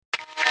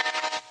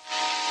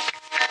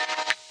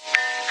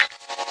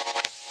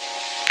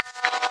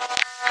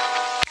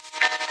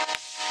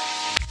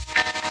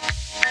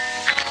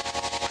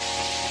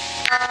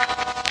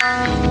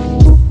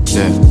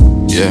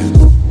Yeah.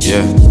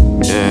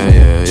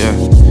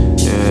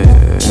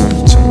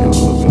 Tell me a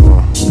little bit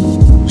more.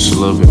 Just a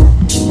little bit more.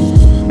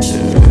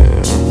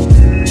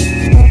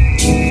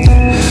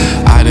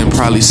 I done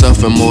probably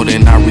suffer more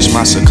than I reach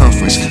my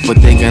circumference. But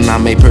thinking I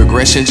made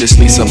progression just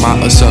leads to my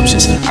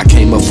assumptions. I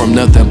came up from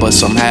nothing, but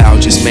somehow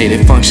just made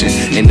it function.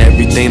 And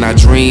everything I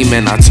dream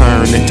and I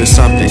turn into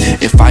something.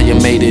 If I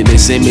am made in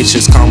this image,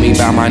 just call me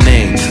by my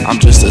name. I'm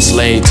just a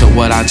slave to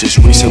what I just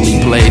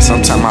recently played.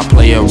 Sometimes I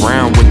play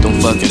around with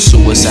them fucking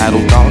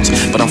suicidal thoughts.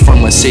 But I'm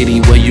from a city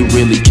where you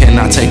really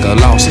cannot take a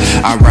loss.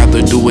 I'd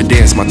rather do a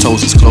dance, my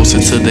toes is closer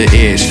to the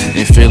edge.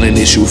 And feeling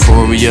this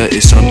euphoria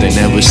is something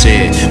never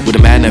said. With a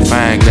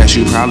magnifying glass,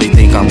 you probably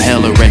think I'm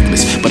hella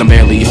reckless, but I'm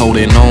barely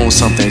holding on,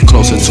 something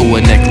closer to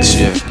a necklace,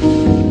 yeah.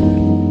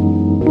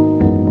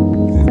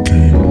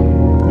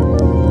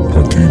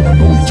 Hakeem, I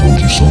know he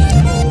told you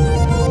something.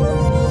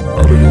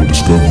 Out of your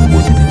discovery,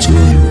 what did he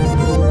tell you?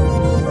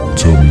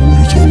 Tell me what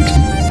he told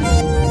you.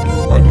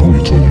 I know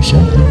he told you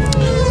something.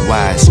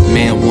 Wise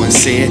man once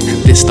said,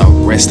 this the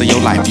rest of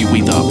your life. You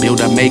either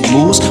build or make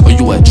moves, or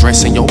you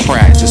addressing your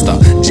pride. Just a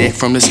jet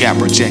from the sky,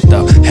 project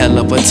a hell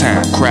of a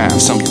time. Crowd,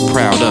 something you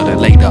proud of that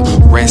later.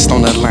 Rest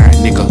on the line,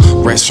 nigga,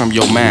 rest from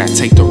your mind.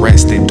 Take the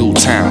rest in due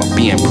time.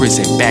 Be in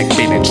prison, back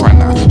bending, trying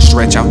to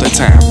stretch out the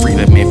time.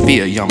 Freedom and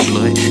fear, young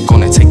blood,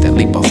 gonna take that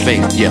leap of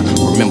faith. Yeah,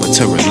 remember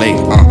to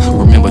relate,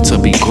 remember to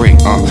be great,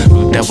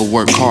 the devil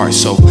work hard,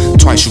 so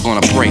twice you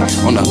gonna pray.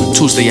 On a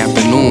Tuesday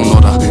afternoon,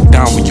 or the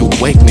dawn when you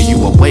awake, now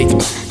you awake.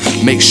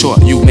 Make sure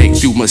you make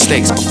few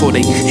mistakes before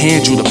they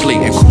hand you the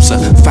plate and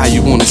crucify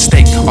you on a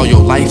stake. All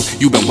your life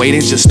you've been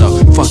waiting just to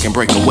fucking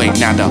break away.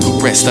 Now the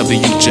rest of it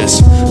you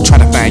just try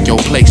to find your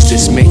place.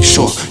 Just make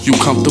sure you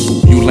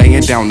comfortable, you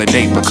laying down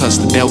today, because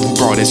the devil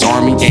brought his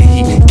army and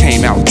he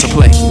came out to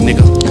play,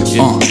 nigga.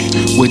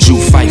 Would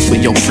you fight for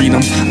your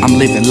freedom? I'm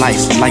living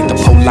life like the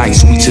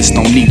police, we just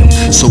don't need them.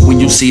 So when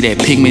you see that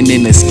pigment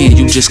in the skin,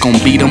 you just gon'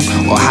 beat them.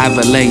 Or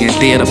however laying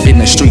dead up in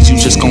the streets, you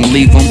just gon'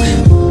 leave them.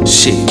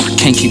 Shit, I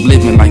can't keep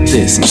living like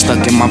this. I'm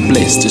stuck in my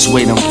bliss, just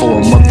waiting for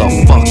a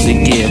motherfucker to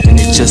give, and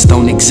it just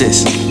don't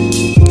exist.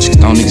 Just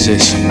don't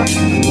exist.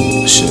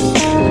 Shit.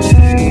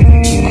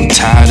 I'm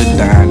tired of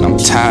dying, I'm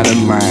tired of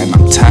lying,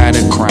 I'm tired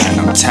of crying,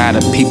 I'm tired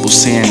of people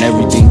saying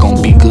everything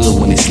gon' be good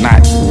when it's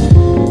not.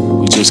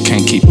 We just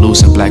can't keep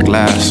losing black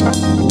lives.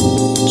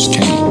 Just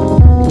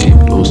can't keep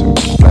losing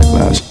black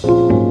lives.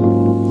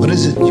 What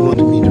is it you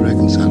wanted me to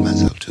reconcile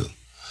myself to?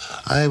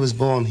 I was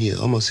born here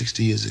almost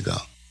 60 years ago.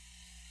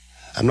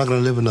 I'm not going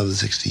to live another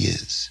 60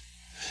 years.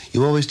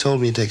 You always told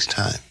me it takes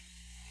time.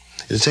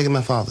 It has taken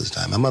my father's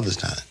time, my mother's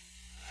time,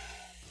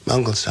 my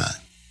uncle's time,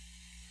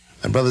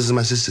 my brother's and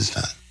my sister's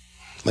time,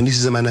 my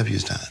nieces and my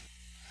nephew's time.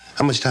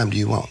 How much time do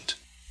you want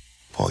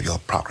for your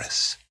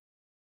progress?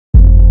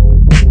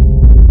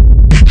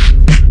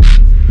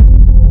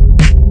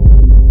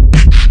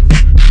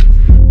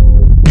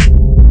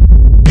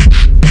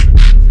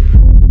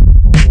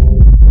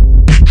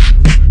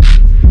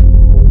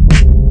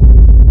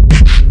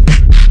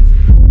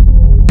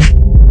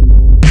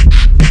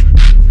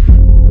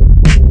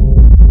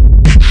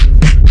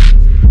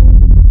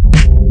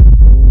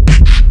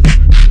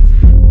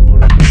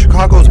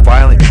 Chicago's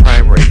violent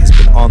crime rate has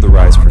been on the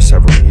rise for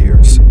several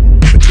years,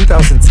 but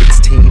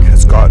 2016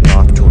 has gotten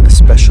off to an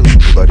especially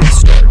bloody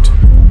start.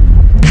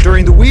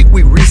 During the week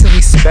we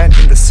recently spent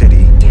in the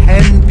city,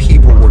 10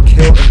 people were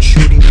killed in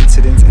shooting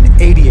incidents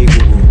and 88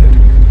 were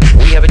wounded.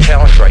 We have a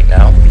challenge right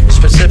now,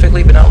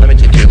 specifically but not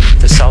limited to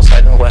the south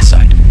side and the west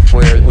side,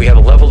 where we have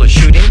a level of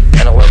shooting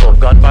and a level of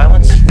gun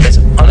violence that's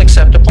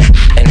unacceptable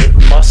and it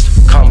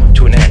must come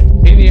to an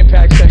end. In the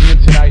Impact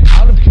segment tonight,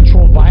 out of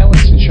control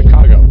violence in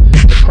Chicago.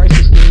 The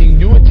crisis gaining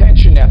new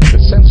attention after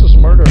the senseless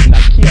murder of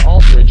Nakia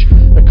Aldridge,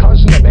 the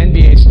cousin of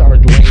NBA star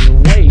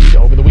Dwayne Wade,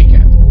 over the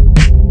weekend.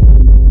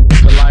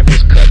 Her life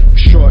was cut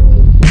short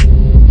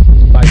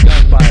by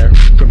gunfire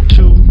from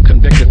two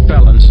convicted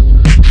felons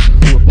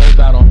who were both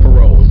out on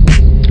parole,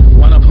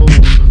 one of whom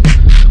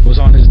was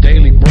on his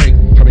daily break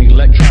from an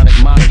electronic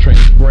monitoring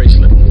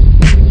bracelet.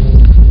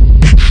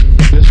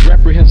 This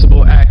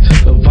reprehensible act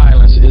of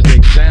violence is the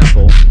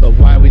example of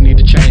why we need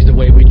to change the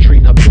way we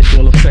treat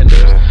habitual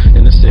offenders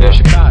in the city of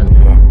Chicago.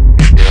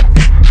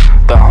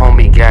 The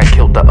homie got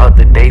killed the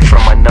other day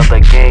from another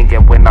gang,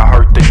 and when I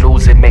heard the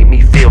news it made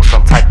me feel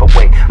some type of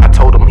way. I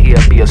told him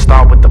he'd be a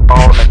star with the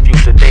ball in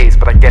future days,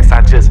 but I guess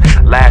I just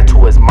lied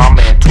to his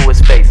mama and to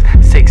his face.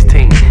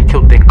 16,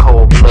 killed in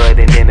cold blood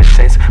and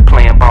innocence,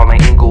 playing ball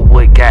in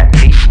Inglewood got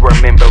me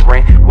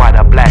remembering why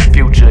the black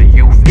future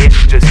youth is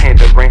just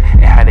hindering,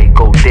 and how they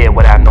go dead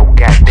without no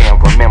goddamn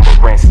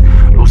remembrance.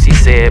 Lucy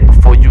said,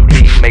 before you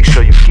leave, make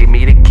sure you give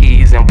me the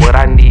keys and what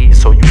I need,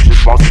 so you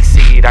just won't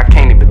succeed. I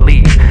can't even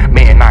leave,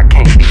 man, I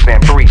can't even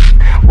breathe.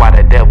 Why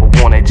the devil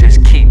wanna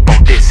just keep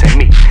on dissing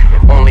me?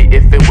 If only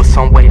if it was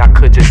some way I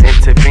could just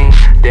intervene,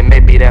 then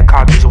maybe that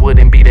car just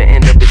wouldn't be the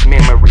end of its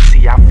memory.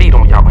 See, I feed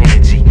on y'all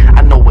energy,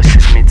 I know it's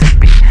just meant to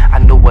be. I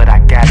know what I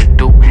gotta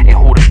do and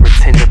who to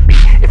pretend to be.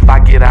 If I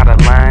get out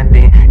of line,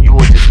 then you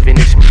will just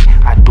finish me.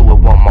 I do it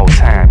one more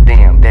time,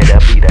 damn, that'll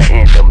be the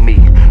end of me.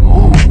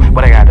 Ooh,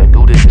 but I got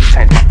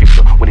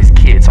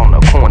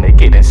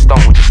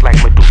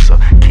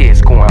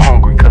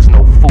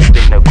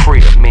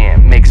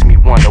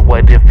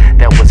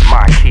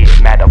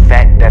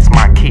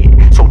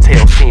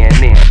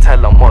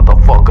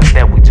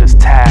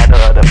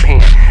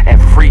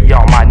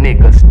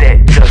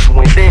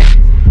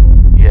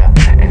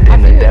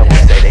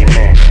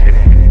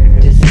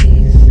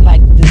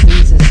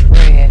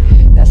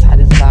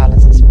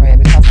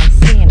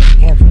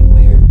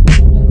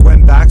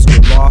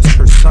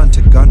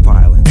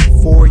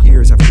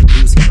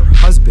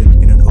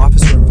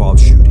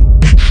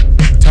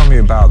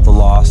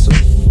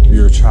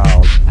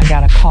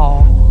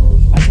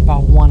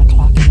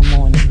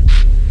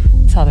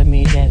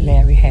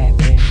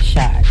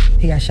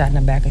He got shot in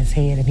the back of his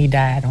head and he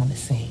died on the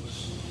scene.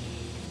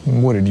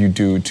 What did you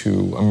do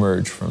to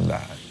emerge from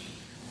that?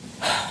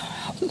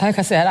 Like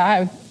I said,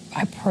 I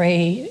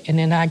prayed and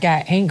then I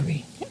got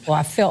angry. Well,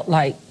 I felt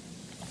like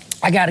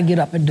I got to get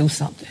up and do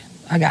something.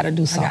 I got to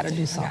do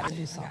something.